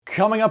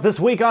Coming up this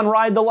week on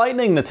Ride the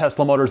Lightning, the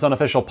Tesla Motors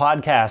unofficial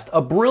podcast,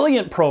 a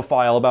brilliant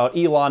profile about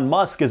Elon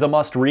Musk is a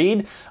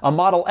must-read, a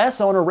Model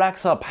S owner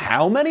racks up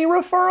how many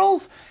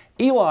referrals?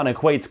 Elon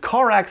equates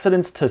car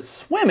accidents to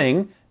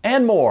swimming,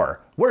 and more.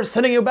 We're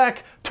sending you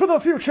back to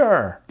the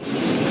future!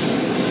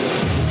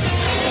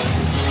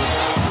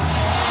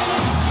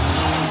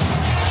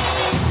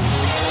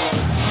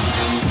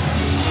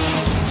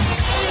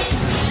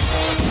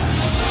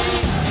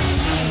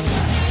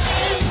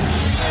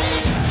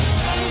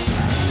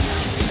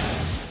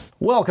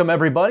 Welcome,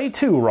 everybody,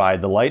 to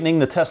Ride the Lightning,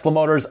 the Tesla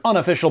Motors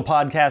unofficial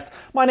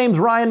podcast. My name's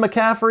Ryan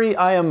McCaffrey.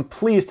 I am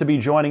pleased to be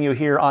joining you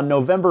here on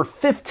November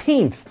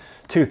 15th,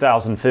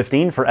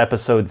 2015 for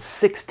episode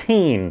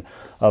 16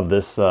 of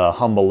this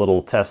humble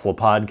little Tesla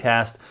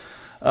podcast.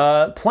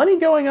 Plenty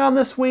going on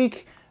this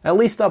week, at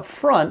least up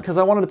front, because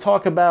I wanted to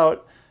talk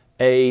about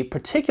a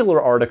particular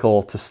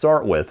article to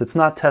start with. It's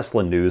not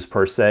Tesla news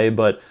per se,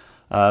 but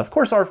of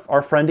course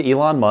our friend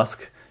Elon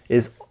Musk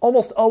is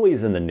almost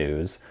always in the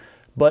news.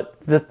 But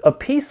a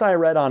piece I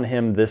read on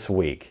him this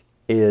week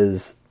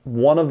is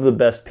one of the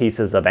best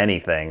pieces of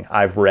anything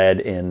I've read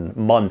in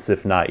months,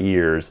 if not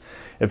years.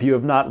 If you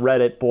have not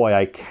read it, boy,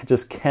 I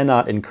just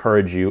cannot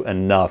encourage you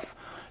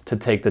enough to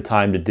take the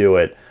time to do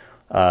it.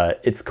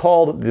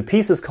 The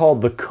piece is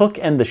called The Cook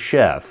and the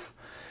Chef,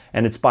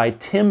 and it's by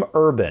Tim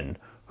Urban,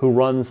 who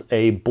runs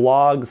a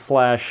blog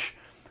slash,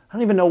 I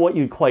don't even know what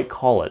you'd quite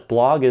call it.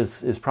 Blog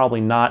is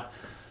probably not,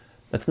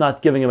 that's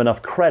not giving him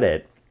enough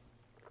credit.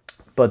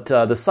 But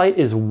the site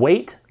is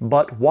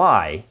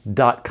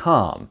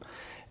waitbutwhy.com.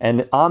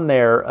 And on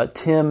there,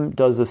 Tim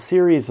does a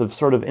series of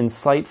sort of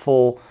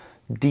insightful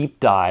deep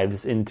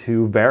dives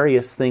into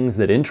various things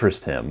that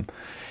interest him.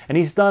 And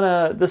he's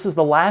done this is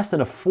the last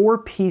in a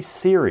 4-piece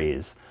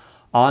series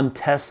on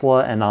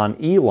Tesla and on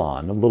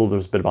Elon.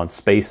 There's a bit on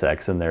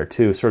SpaceX in there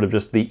too, sort of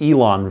just the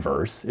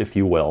Elon-verse, if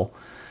you will.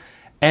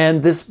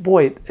 And this,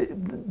 boy,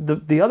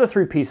 the other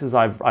 3 pieces,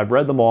 I've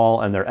read them all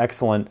and they're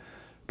excellent.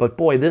 But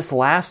boy, this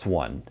last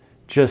one,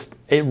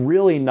 it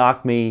really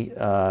knocked me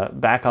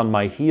back on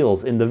my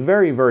heels in the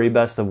very, very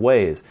best of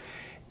ways.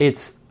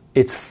 It's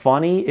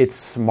funny, it's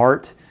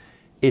smart,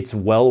 it's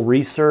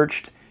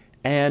well-researched,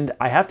 and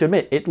I have to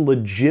admit, it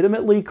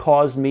legitimately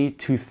caused me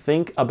to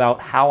think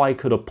about how I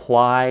could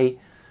apply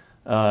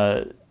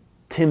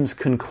Tim's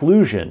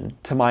conclusion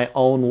to my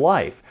own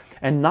life.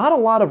 And not a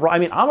lot of,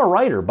 I'm a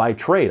writer by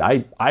trade.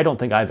 I don't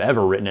think I've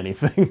ever written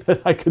anything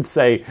that I could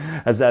say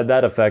has had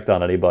that effect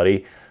on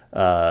anybody.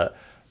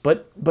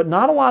 But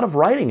not a lot of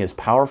writing is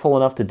powerful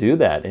enough to do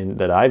that, and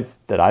that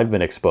I've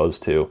been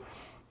exposed to.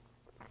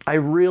 I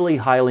really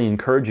highly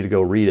encourage you to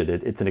go read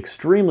it. It's an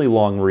extremely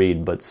long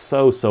read, but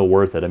so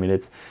worth it. I mean,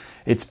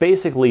 it's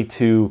basically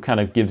to kind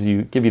of give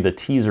you the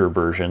teaser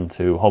version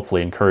to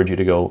hopefully encourage you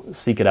to go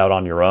seek it out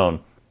on your own.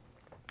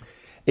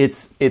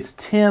 It's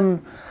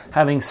Tim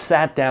having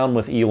sat down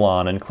with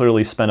Elon and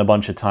clearly spent a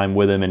bunch of time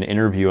with him and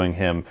interviewing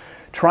him,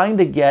 trying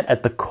to get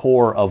at the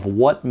core of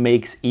what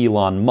makes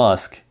Elon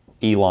Musk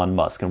and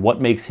what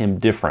makes him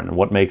different and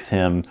what makes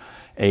him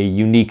a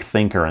unique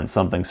thinker and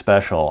something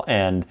special.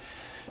 And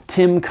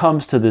Tim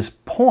comes to this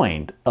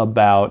point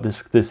about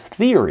this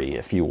theory,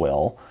 if you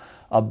will,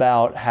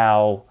 about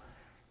how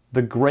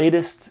the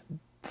greatest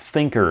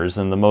thinkers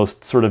and the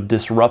most sort of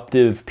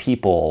disruptive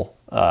people,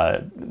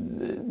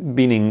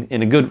 meaning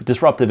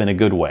disruptive in a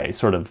good way,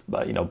 sort of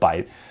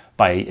by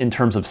in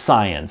terms of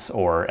science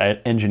or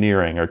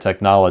engineering or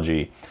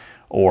technology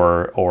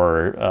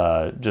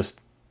or just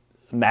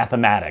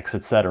mathematics,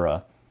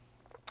 etc.,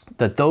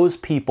 that those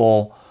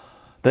people,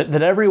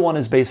 that everyone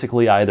is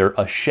basically either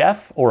a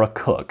chef or a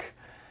cook.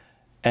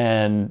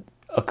 And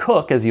a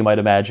cook, as you might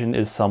imagine,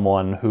 is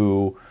someone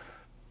who,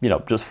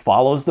 just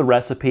follows the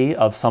recipe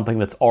of something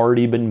that's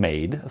already been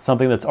made,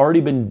 something that's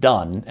already been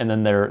done, and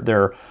then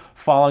they're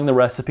following the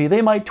recipe.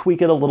 They might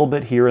tweak it a little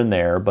bit here and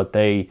there, but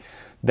they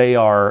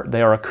are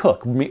a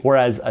cook.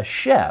 Whereas a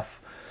chef,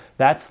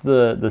 that's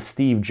the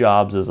Steve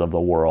Jobses of the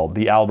world,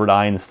 the Albert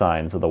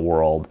Einsteins of the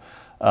world,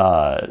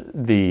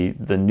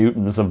 the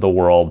Newtons of the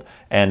world,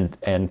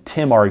 and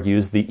Tim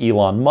argues the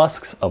Elon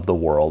Musks of the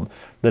world,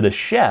 that a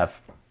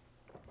chef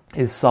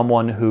is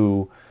someone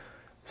who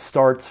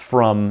starts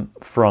from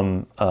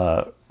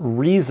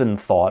reason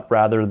thought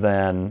rather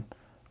than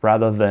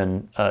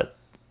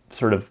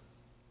sort of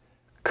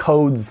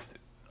codes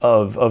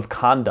of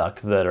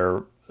conduct that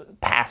are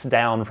passed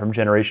down from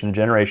generation to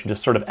generation,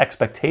 just sort of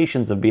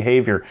expectations of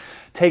behavior,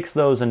 takes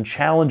those and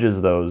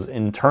challenges those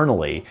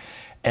internally,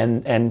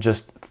 and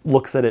just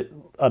looks at it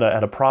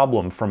at a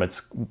problem from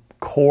its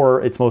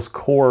most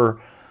core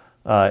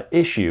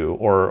issue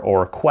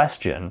or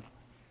question,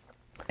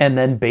 and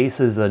then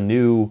bases a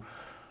new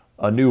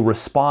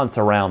response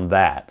around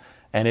that.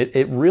 And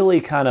it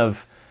really kind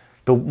of,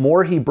 the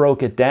more he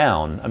broke it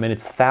down,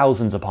 it's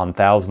thousands upon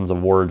thousands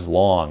of words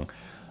long,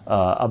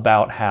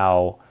 about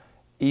how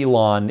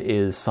Elon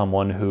is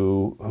someone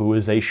who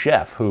is a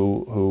chef,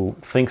 who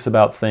thinks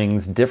about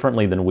things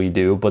differently than we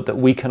do, but that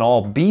we can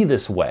all be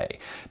this way.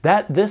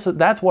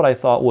 That's what I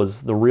thought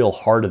was the real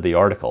heart of the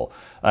article.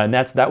 And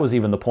that was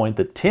even the point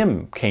that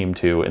Tim came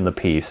to in the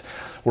piece,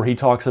 where he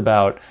talks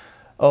about,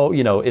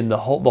 in the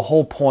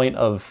whole point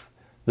of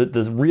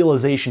the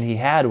realization he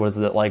had was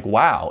that, like,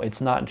 wow,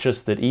 it's not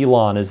just that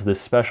Elon is this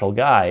special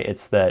guy,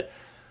 it's that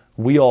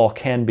we all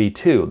can be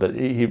too. That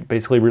he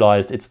basically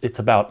realized it's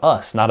about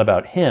us, not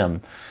about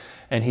him.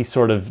 And he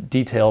sort of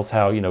details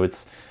how,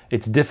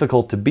 it's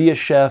difficult to be a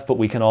chef, but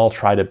we can all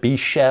try to be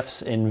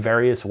chefs in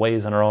various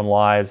ways in our own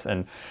lives.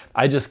 And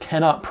I just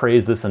cannot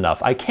praise this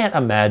enough. I can't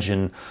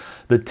imagine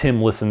that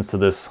Tim listens to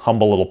this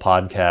humble little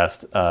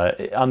podcast.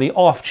 On the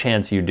off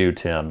chance you do,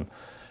 Tim,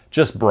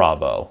 just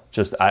bravo.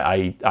 Just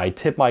I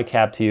tip my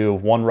cap to you,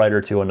 one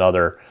writer to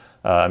another.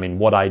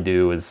 What I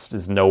do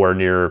is nowhere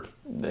near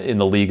in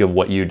the league of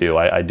what you do.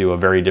 I do a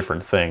very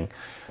different thing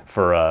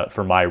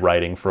for my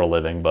writing for a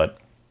living, but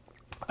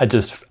I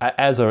just,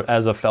 as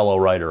a fellow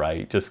writer,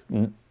 I just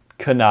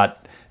could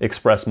not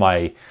express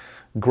my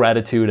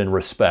gratitude and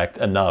respect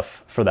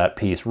enough for that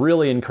piece.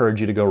 Really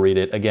encourage you to go read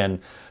it. Again,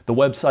 the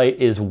website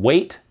is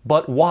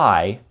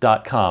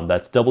waitbutwhy.com.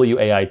 That's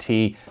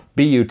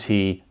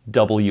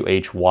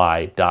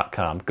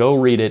waitbutwhy.com. Go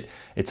read it.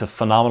 It's a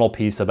phenomenal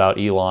piece about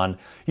Elon.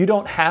 You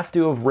don't have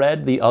to have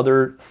read the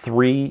other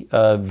 3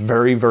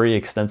 very, very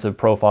extensive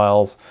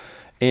profiles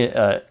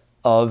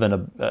of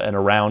and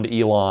around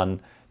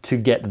Elon to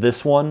get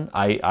this one.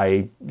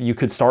 You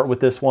could start with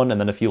this one, and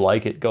then if you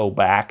like it, go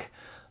back.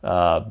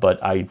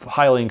 But I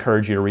highly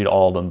encourage you to read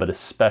all of them, but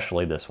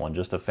especially this one.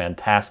 Just a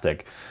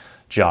fantastic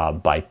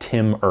job by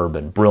Tim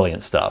Urban.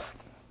 Brilliant stuff.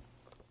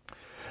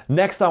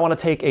 Next, I want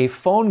to take a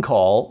phone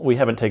call. We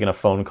haven't taken a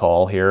phone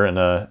call here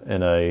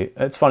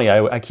it's funny,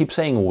 I keep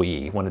saying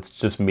we when it's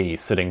just me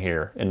sitting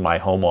here in my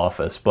home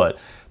office, but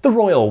the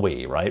royal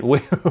we, right?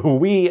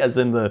 We as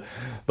in the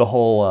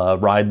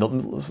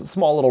whole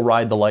small little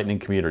Ride the Lightning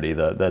community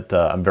that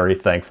I'm very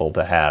thankful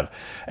to have.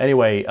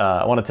 Anyway,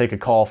 I want to take a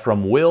call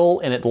from Will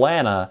in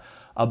Atlanta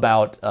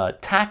about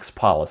tax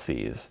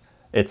policies,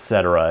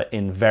 etc.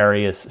 in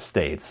various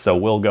states. So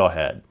Will, go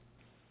ahead.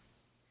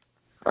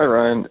 Hi,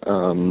 Ryan.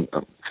 I'm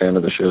a fan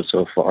of the show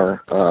so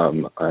far.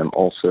 I'm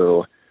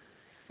also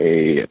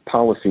a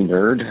policy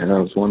nerd, and I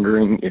was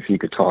wondering if you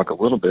could talk a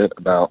little bit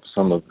about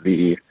some of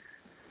the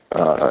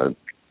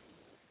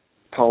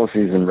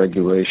policies and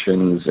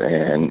regulations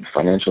and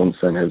financial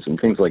incentives and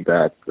things like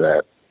that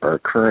that are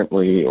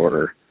currently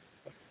or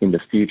in the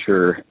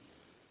future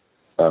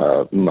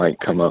might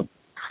come up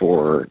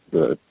for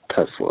the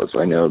Teslas.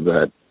 I know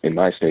that in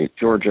my state,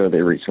 Georgia,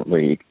 they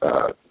recently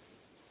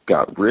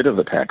got rid of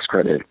a tax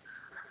credit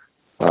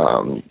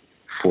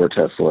for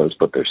Teslas,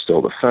 but there's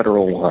still the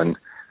federal one,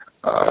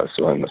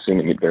 so I'm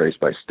assuming it varies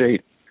by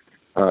state.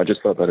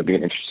 Just thought that would be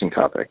an interesting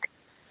topic.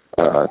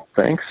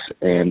 Thanks,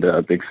 and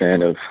a big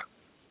fan of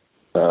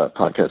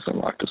Podcast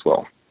Unlocked as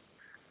well.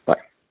 Bye.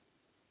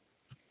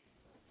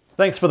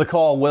 Thanks for the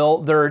call, Will.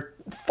 There are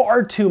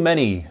far too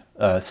many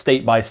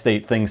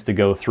state-by-state things to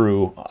go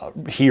through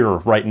here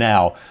right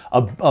now.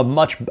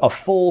 A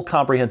full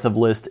comprehensive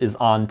list is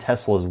on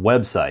Tesla's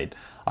website.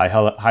 I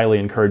highly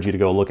encourage you to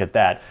go look at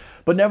that.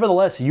 But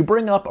nevertheless, you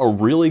bring up a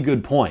really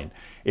good point.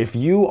 If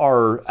you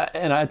are,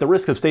 and at the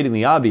risk of stating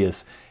the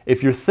obvious,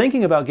 if you're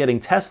thinking about getting a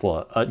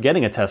Tesla,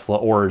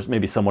 or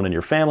maybe someone in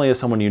your family or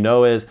someone you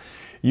know is,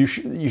 you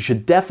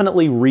should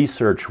definitely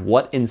research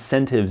what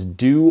incentives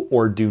do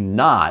or do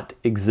not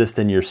exist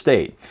in your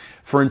state.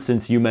 For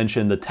instance, you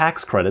mentioned the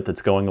tax credit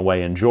that's going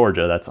away in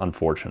Georgia. That's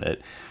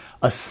unfortunate.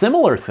 A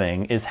similar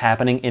thing is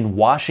happening in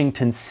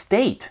Washington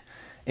State,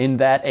 in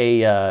that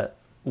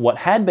what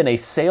had been a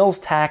sales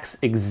tax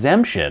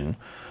exemption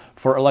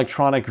for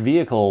electric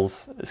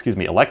vehicles,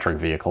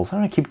 I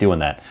don't keep doing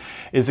that,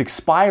 is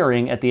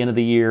expiring at the end of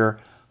the year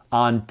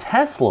on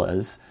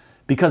Teslas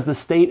because the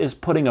state is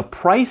putting a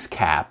price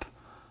cap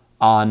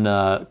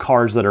on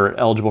cars that are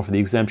eligible for the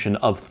exemption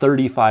of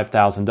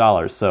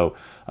 $35,000. So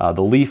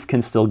the Leaf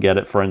can still get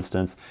it, for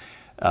instance,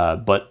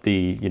 but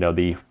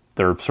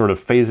they're sort of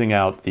phasing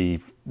out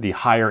the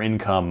higher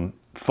income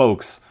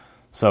folks.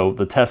 So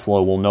the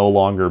Tesla will no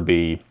longer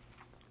be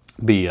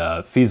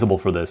feasible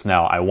for this.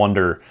 Now, I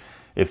wonder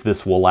if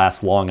this will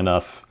last long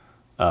enough,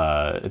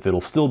 if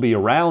it'll still be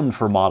around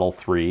for Model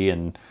 3,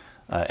 and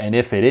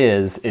if it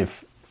is,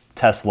 if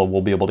Tesla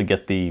will be able to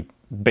get the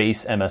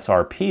base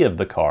MSRP of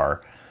the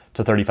car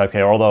to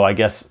 $35,000. Although I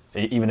guess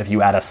even if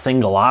you add a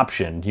single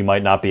option, you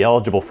might not be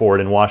eligible for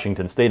it in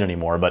Washington State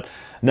anymore. But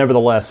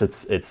nevertheless,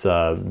 it's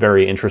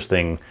very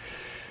interesting.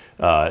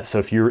 So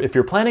if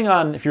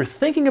you're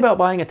thinking about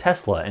buying a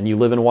Tesla and you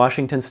live in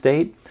Washington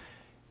State,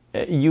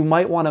 you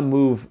might want to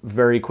move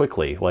very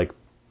quickly. Like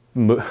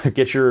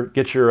get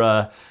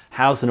your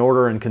house in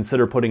order and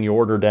consider putting your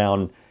order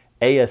down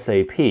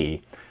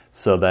ASAP,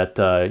 so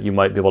that you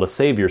might be able to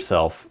save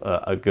yourself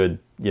a good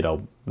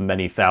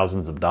many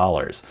thousands of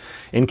dollars.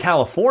 In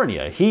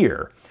California,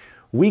 here,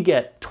 we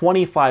get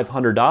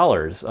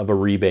 $2,500 of a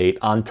rebate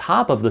on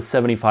top of the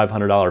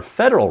 $7,500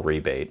 federal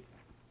rebate.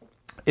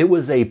 It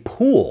was a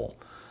pool,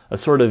 a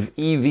sort of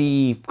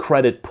EV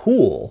credit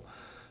pool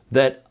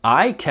that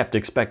I kept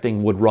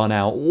expecting would run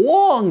out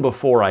long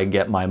before I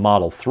get my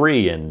Model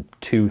 3 in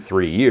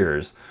 2-3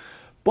 years.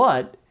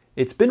 But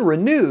it's been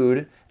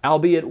renewed,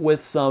 albeit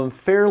with some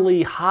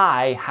fairly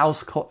high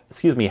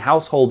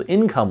household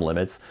income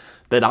limits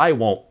that I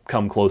won't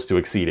come close to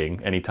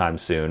exceeding anytime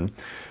soon.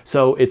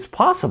 So it's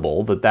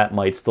possible that that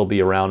might still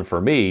be around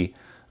for me,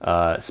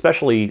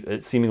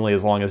 especially seemingly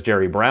as long as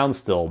Jerry Brown's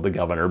still the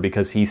governor,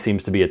 because he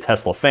seems to be a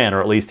Tesla fan,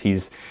 or at least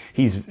he's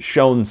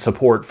shown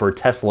support for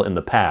Tesla in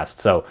the past.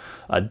 So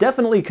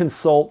definitely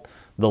consult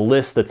the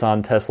list that's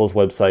on Tesla's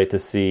website to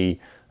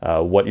see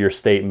what your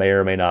state may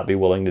or may not be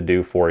willing to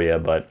do for you.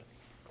 But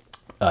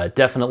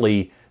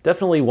definitely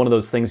one of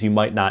those things you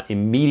might not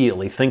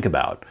immediately think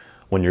about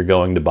when you're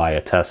going to buy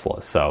a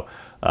Tesla. So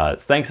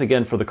thanks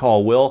again for the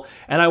call, Will.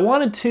 And I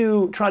wanted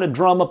to try to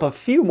drum up a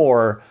few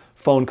more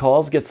phone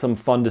calls, get some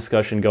fun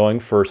discussion going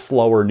for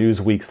slower news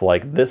weeks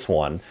like this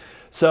one.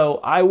 So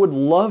I would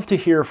love to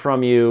hear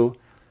from you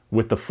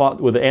with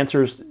the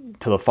answers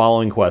to the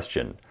following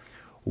question.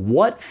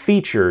 What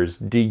features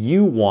do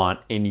you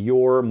want in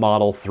your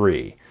Model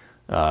 3?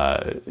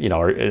 Are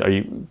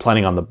you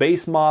planning on the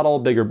base model,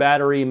 bigger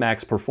battery,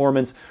 max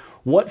performance?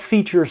 What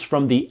features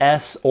from the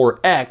S or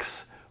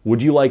X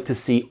would you like to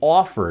see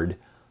offered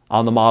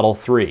on the Model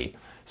 3?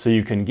 So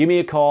you can give me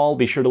a call.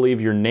 Be sure to leave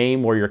your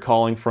name, where you're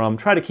calling from.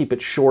 Try to keep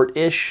it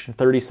short-ish,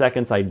 30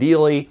 seconds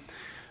ideally.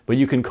 But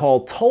you can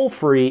call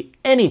toll-free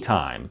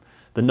anytime.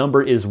 The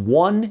number is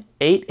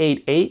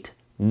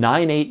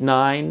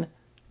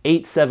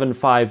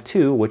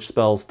 1-888-989-8752, which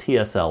spells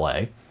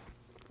TSLA.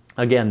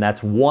 Again, that's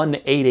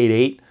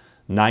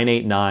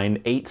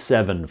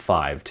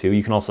 1-888-989-8752.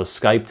 You can also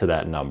Skype to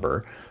that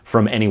number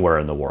from anywhere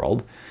in the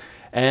world.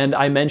 And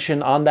I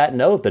mention on that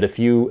note that if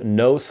you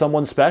know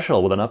someone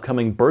special with an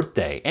upcoming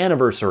birthday,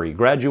 anniversary,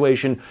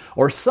 graduation,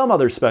 or some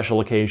other special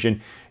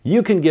occasion,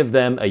 you can give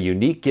them a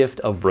unique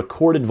gift of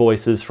recorded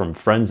voices from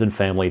friends and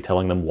family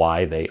telling them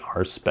why they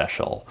are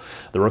special.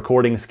 The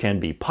recordings can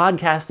be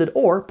podcasted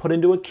or put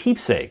into a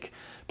keepsake.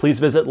 Please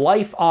visit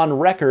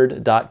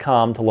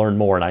lifeonrecord.com to learn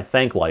more, and I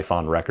thank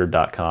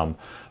lifeonrecord.com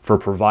for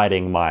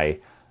providing my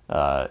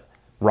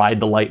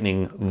Ride the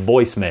Lightning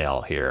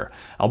voicemail here.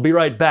 I'll be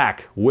right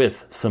back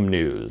with some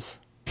news.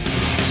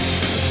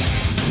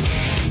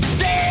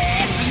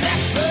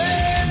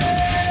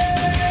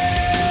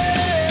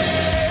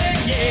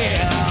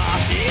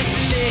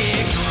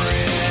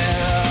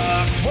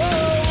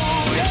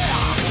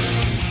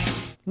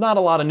 Not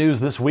a lot of news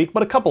this week,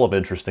 but a couple of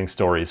interesting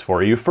stories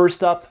for you.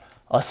 First up,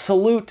 a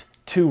salute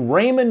to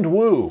Raymond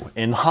Wu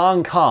in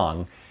Hong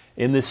Kong.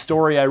 In this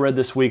story I read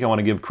this week, I want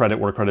to give credit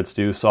where credit's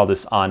due. Saw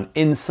this on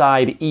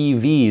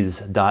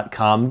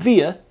InsideEVs.com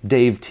via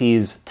Dave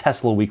T's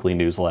Tesla Weekly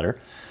newsletter.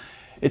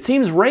 It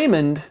seems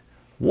Raymond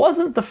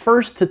wasn't the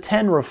first to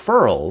 10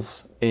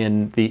 referrals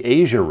in the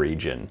Asia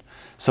region,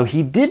 so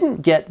he didn't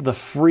get the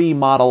free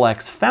Model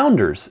X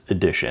Founders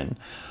Edition,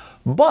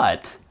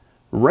 but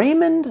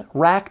Raymond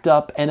racked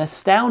up an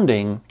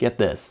astounding, get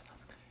this,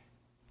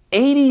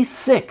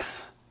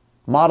 86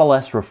 Model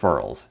S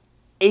referrals.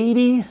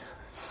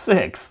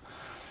 86,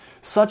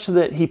 such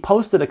that he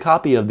posted a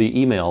copy of the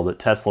email that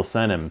Tesla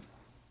sent him,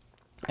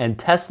 and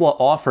Tesla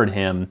offered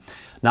him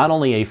not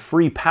only a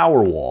free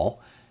Powerwall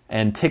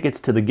and tickets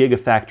to the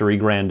Gigafactory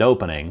grand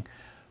opening,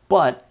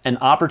 but an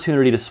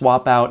opportunity to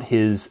swap out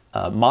his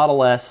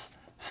Model S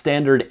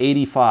standard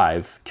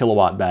 85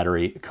 kilowatt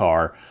battery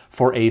car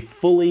for a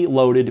fully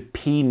loaded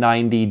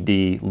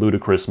P90D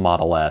ludicrous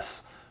Model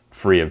S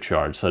free of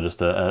charge. So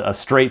just a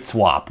straight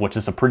swap, which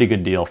is a pretty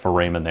good deal for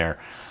Raymond there.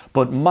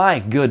 But my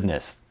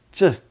goodness,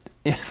 just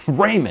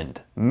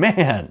Raymond,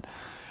 man,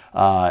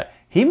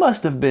 he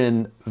must have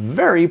been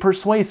very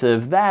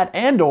persuasive, that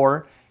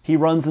and/or he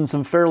runs in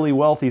some fairly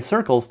wealthy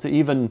circles to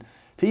even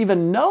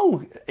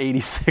know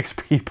 86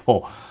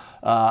 people.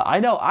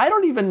 I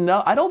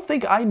don't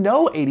think I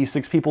know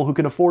 86 people who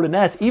can afford an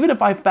S, even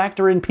if I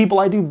factor in people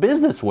I do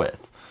business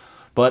with.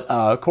 But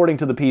according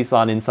to the piece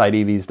on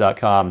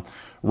InsideEVs.com,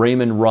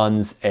 Raymond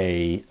runs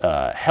a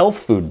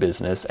health food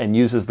business and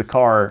uses the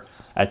car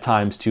at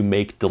times to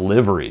make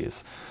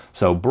deliveries.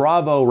 So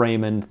bravo,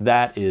 Raymond.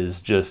 That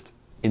is just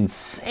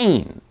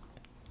insane.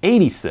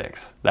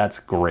 86. That's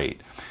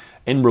great.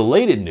 In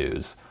related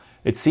news,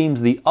 it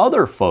seems the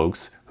other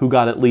folks who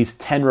got at least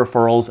 10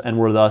 referrals and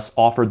were thus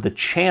offered the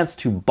chance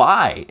to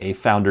buy a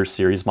Founders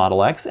Series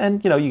Model X,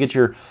 and you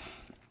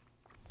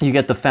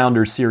get the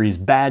Founders Series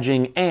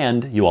badging,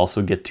 and you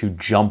also get to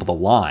jump the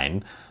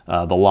line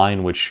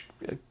which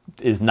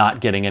is not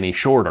getting any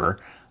shorter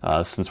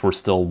since we're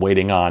still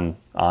waiting on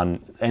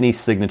any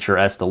Signature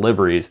S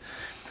deliveries.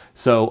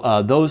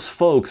 So those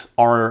folks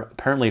are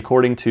apparently,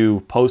 according to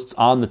posts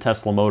on the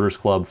Tesla Motors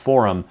Club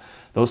forum,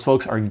 those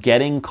folks are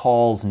getting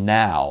calls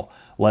now,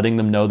 letting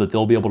them know that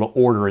they'll be able to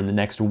order in the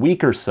next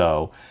week or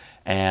so.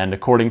 And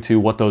according to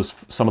what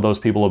some of those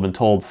people have been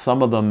told,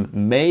 some of them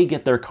may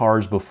get their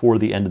cars before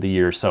the end of the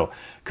year. So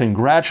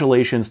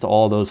congratulations to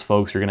all those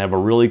folks. You're going to have a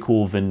really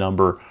cool VIN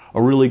number,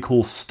 a really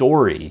cool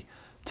story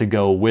to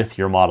go with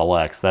your Model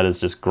X. That is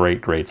just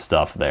great, great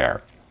stuff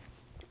there.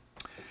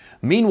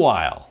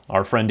 Meanwhile,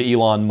 our friend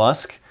Elon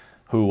Musk,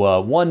 who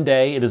one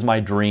day it is my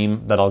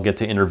dream that I'll get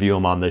to interview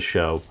him on this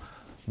show.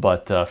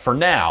 But for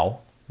now,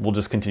 we'll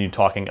just continue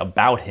talking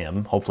about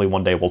him. Hopefully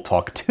one day we'll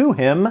talk to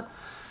him.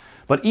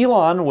 But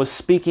Elon was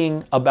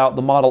speaking about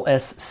the Model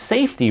S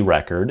safety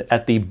record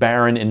at the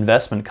Barron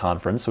Investment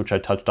Conference, which I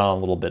touched on a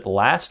little bit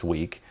last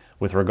week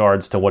with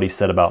regards to what he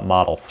said about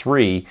Model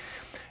 3.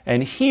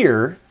 And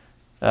here,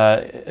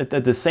 at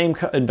the same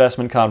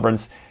investment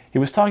conference, he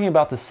was talking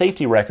about the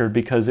safety record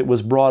because it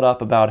was brought up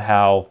about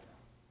how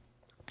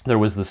there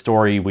was the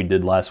story we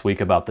did last week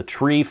about the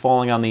tree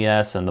falling on the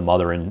S and the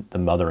mother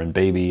and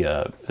baby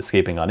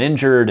escaping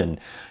uninjured,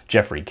 and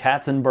Jeffrey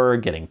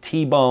Katzenberg getting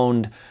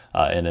T-boned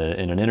in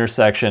an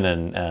intersection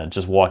and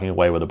just walking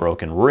away with a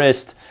broken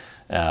wrist,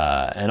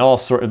 and all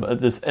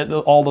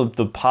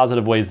the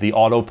positive ways the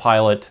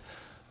autopilot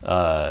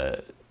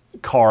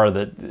car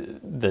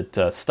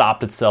that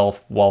stopped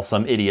itself while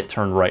some idiot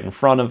turned right in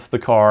front of the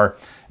car,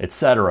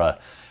 etc.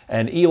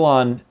 And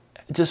Elon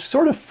just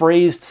sort of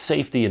phrased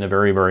safety in a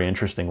very, very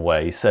interesting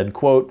way. He said,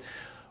 quote,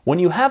 "When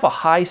you have a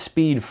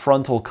high-speed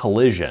frontal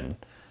collision,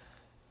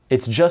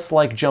 it's just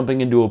like jumping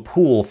into a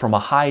pool from a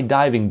high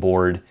diving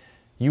board.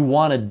 You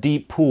want a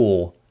deep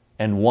pool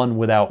and one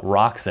without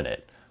rocks in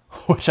it,"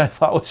 which I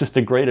thought was just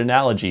a great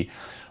analogy.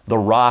 The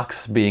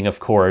rocks being, of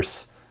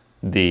course,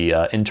 the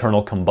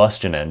internal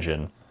combustion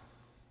engine,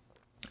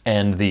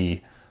 and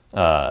the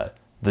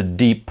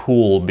deep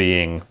pool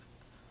being,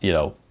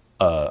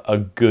 a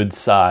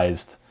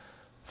good-sized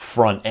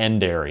front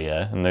end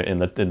area in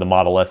the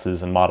Model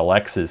S's and Model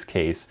X's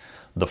case,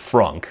 the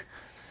frunk.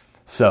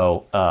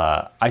 So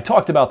I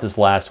talked about this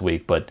last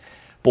week, but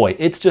boy,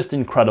 it's just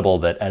incredible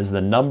that as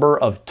the number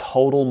of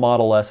total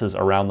Model S's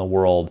around the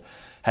world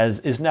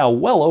is now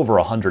well over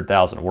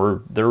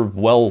 100,000. They're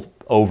well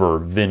over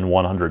VIN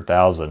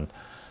 100,000.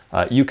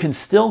 You can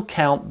still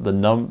count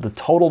the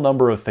total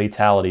number of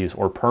fatalities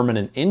or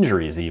permanent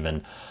injuries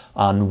even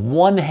on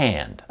one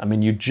hand. I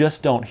mean, you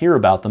just don't hear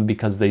about them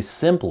because they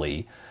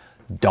simply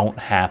don't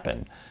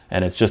happen.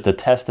 And it's just a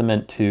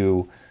testament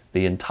to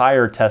the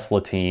entire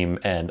Tesla team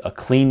and a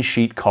clean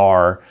sheet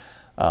car,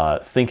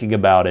 thinking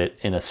about it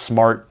in a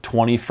smart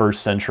 21st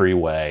century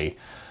way.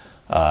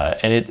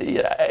 And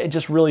I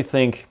just really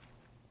think,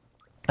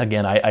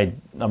 again,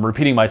 I'm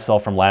repeating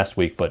myself from last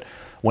week, but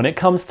when it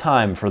comes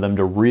time for them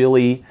to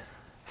really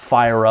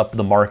fire up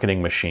the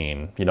marketing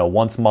machine,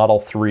 once Model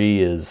 3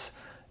 is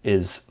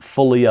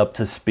fully up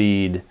to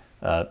speed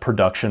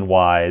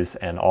production-wise,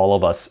 and all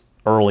of us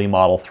early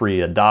Model 3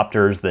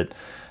 adopters that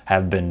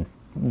have been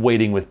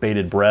waiting with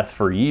bated breath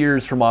for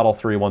years for Model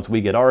 3, once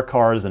we get our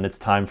cars and it's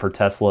time for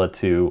Tesla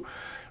to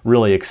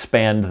really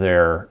expand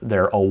their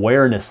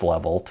awareness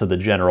level to the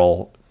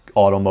general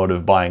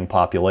automotive buying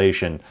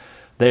population,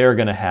 they are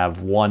going to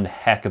have one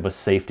heck of a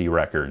safety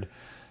record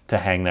to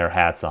hang their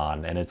hats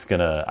on. And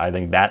I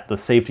think that the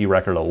safety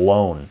record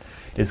alone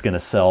is going to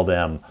sell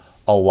them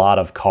a lot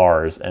of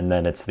cars. And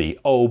then it's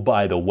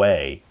by the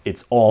way,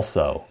 it's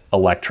also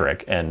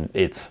electric, and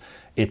it's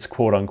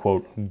quote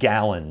unquote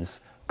gallons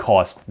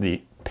cost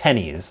the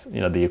pennies,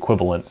 the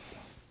equivalent,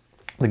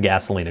 the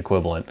gasoline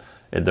equivalent.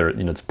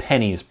 It's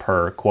pennies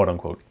per quote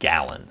unquote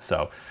gallon.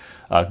 So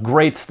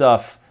great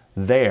stuff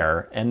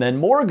there. And then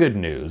more good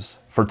news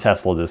for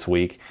Tesla this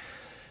week.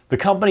 The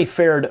company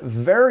fared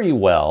very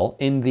well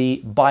in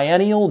the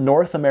biennial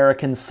North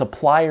American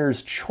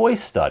Suppliers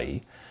Choice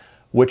Study,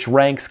 which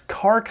ranks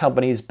car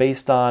companies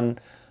based on,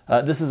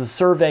 this is a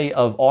survey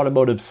of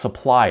automotive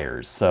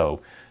suppliers.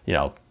 So,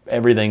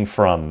 everything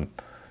from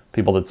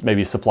people that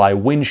maybe supply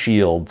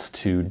windshields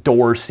to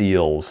door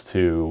seals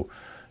to,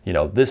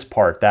 this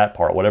part, that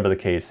part, whatever the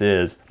case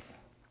is.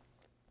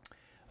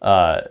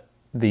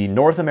 The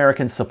North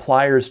American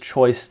Suppliers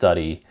Choice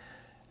Study,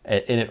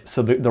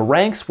 so the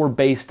ranks were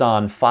based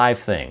on 5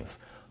 things: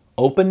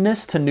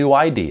 openness to new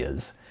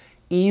ideas,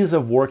 ease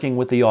of working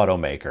with the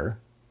automaker,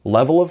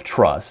 level of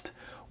trust,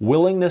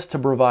 willingness to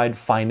provide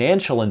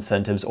financial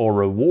incentives or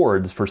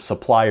rewards for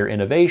supplier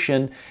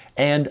innovation,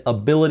 and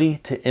ability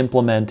to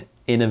implement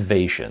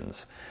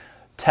innovations.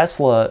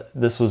 Tesla,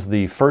 this was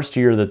the first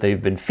year that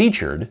they've been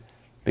featured,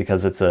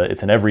 because it's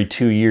an every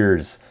 2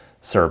 years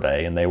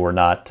survey, and they were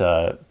not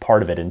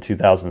part of it in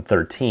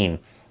 2013.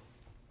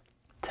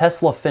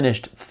 Tesla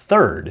finished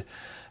 3rd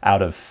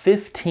out of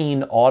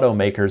 15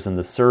 automakers in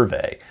the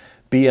survey.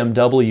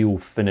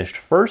 BMW finished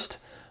 1st,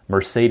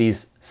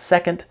 Mercedes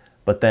 2nd,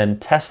 but then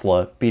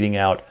Tesla beating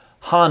out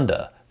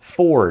Honda,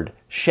 Ford,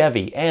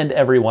 Chevy, and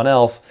everyone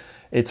else.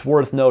 It's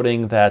worth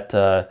noting that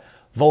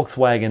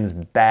Volkswagen's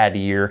bad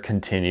year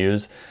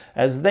continues,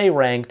 as they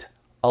ranked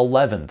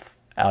 11th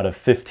out of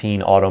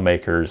 15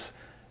 automakers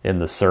in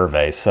the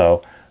survey.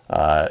 So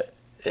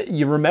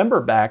you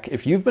remember back,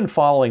 if you've been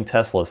following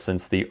Tesla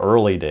since the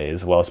early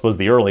days, well, I suppose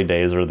the early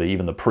days are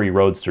even the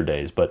pre-Roadster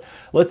days, but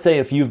let's say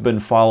if you've been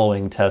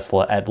following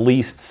Tesla at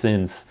least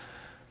since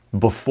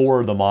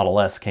before the Model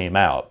S came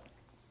out,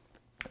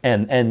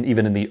 and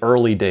even in the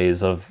early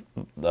days of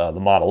the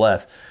Model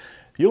S,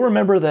 you'll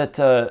remember that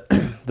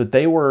that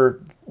they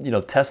were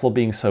Tesla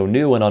being so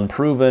new and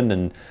unproven,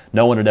 and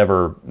no one had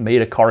ever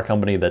made a car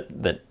company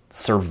that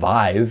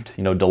survived.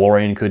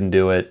 DeLorean couldn't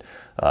do it,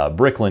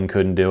 Bricklin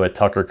couldn't do it,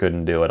 Tucker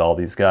couldn't do it, all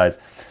these guys.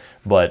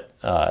 But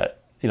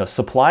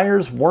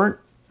suppliers weren't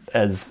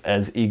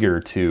as eager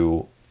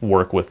to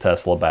work with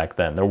Tesla back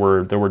then. There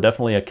were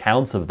definitely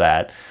accounts of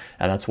that,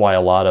 and that's why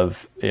a lot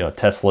of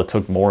Tesla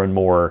took more and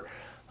more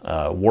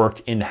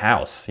work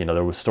in-house.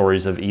 There was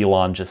stories of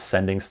Elon just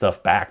sending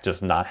stuff back,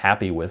 just not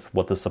happy with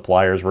what the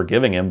suppliers were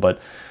giving him.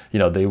 But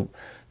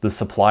the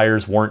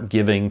suppliers weren't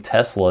giving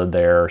Tesla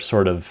their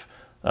sort of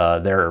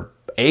their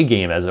A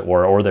game, as it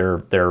were, or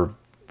their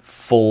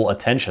full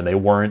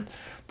attention.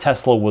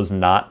 Tesla was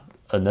not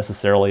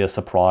necessarily a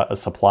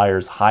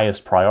supplier's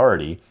highest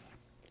priority,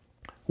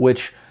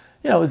 which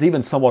is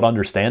even somewhat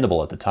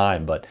understandable at the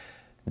time. But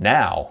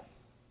now,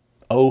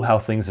 oh, how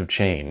things have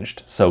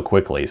changed so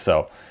quickly.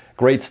 So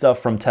great stuff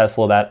from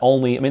Tesla. That's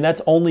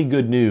only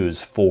good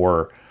news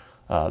for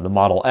the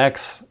Model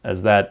X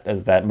as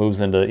that moves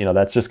into,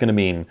 that's just going to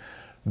mean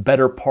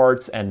better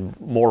parts and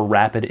more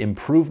rapid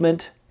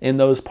improvement in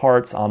those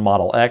parts on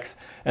Model X.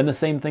 And the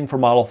same thing for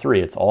Model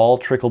 3. It's all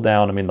trickled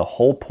down. The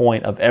whole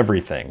point of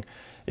everything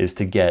is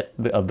to get,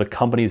 of the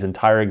company's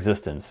entire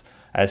existence,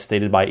 as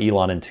stated by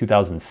Elon in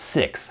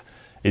 2006,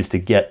 is to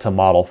get to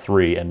Model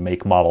 3 and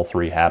make Model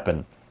 3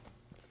 happen.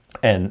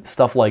 And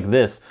stuff like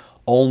this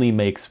will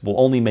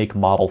only make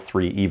Model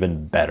 3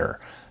 even better.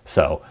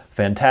 So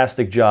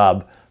fantastic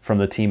job from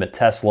the team at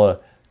Tesla.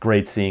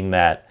 Great seeing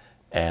that.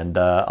 And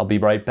I'll be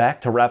right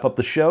back to wrap up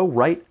the show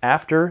right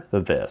after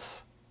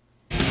this.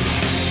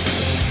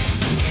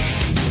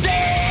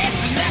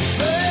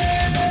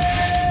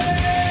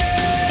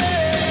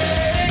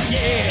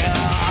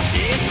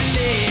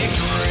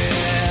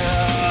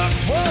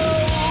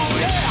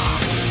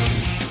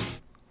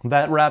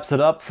 That wraps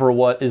it up for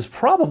what is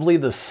probably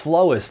the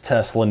slowest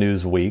Tesla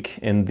news week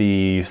in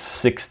the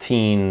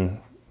 16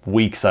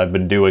 weeks I've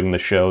been doing the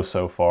show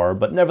so far.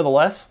 But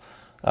nevertheless,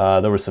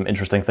 there were some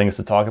interesting things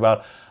to talk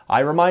about.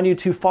 I remind you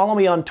to follow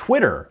me on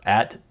Twitter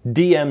at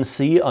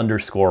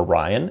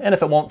DMC_Ryan. And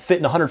if it won't fit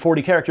in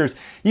 140 characters,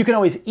 you can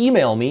always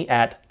email me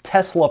at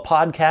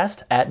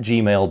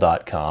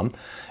teslapodcast@gmail.com.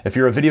 If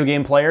you're a video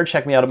game player,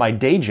 check me out at my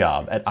day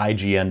job at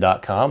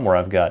IGN.com, where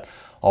I've got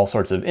all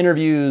sorts of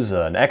interviews,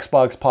 an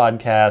Xbox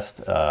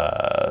podcast,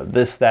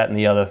 this, that, and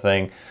the other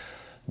thing.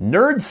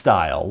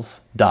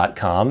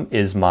 Nerdstyles.com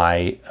is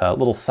my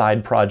little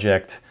side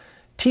project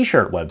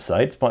t-shirt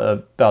website. It's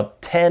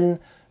about 10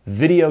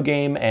 video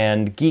game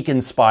and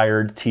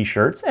geek-inspired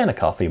t-shirts and a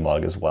coffee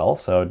mug as well.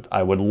 So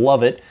I would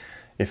love it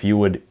if you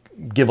would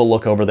give a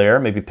look over there,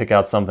 maybe pick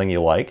out something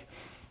you like.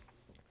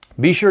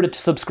 Be sure to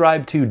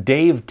subscribe to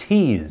Dave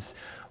T's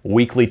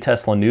weekly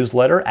Tesla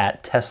newsletter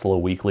at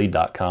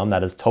teslaweekly.com.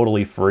 That is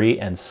totally free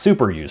and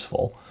super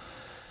useful.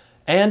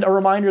 And a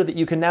reminder that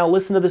you can now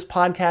listen to this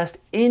podcast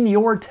in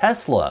your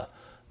Tesla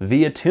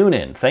via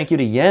TuneIn. Thank you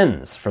to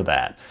Jens for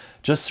that.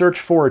 Just search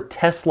for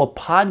Tesla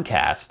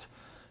Podcast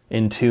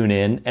in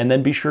TuneIn, and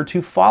then be sure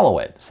to follow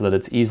it so that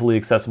it's easily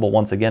accessible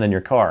once again in your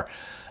car.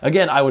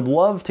 Again, I would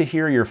love to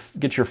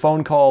get your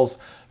phone calls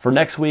for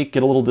next week,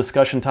 get a little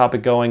discussion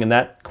topic going, and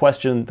the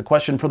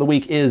question for the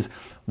week is,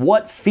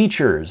 what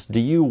features do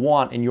you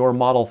want in your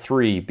Model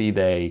 3? Be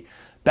they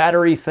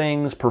battery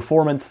things,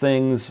 performance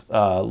things,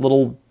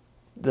 the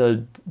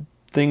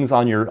things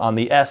on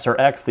the S or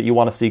X that you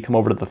want to see come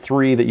over to the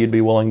 3 that you'd be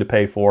willing to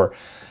pay for,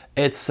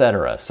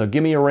 etc. So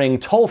give me a ring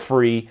toll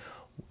free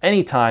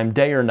anytime,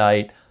 day or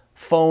night,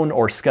 phone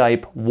or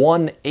Skype,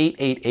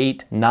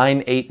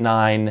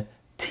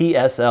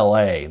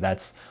 1-888-989-TSLA.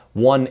 That's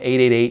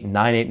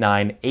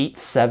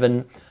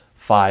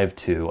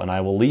 1-888-989-8752. And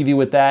I will leave you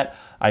with that.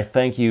 I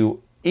thank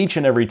you each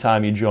and every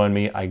time you join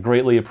me. I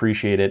greatly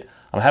appreciate it.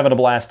 I'm having a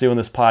blast doing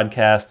this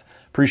podcast.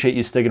 Appreciate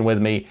you sticking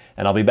with me.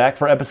 And I'll be back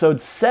for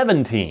episode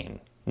 17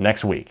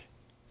 next week.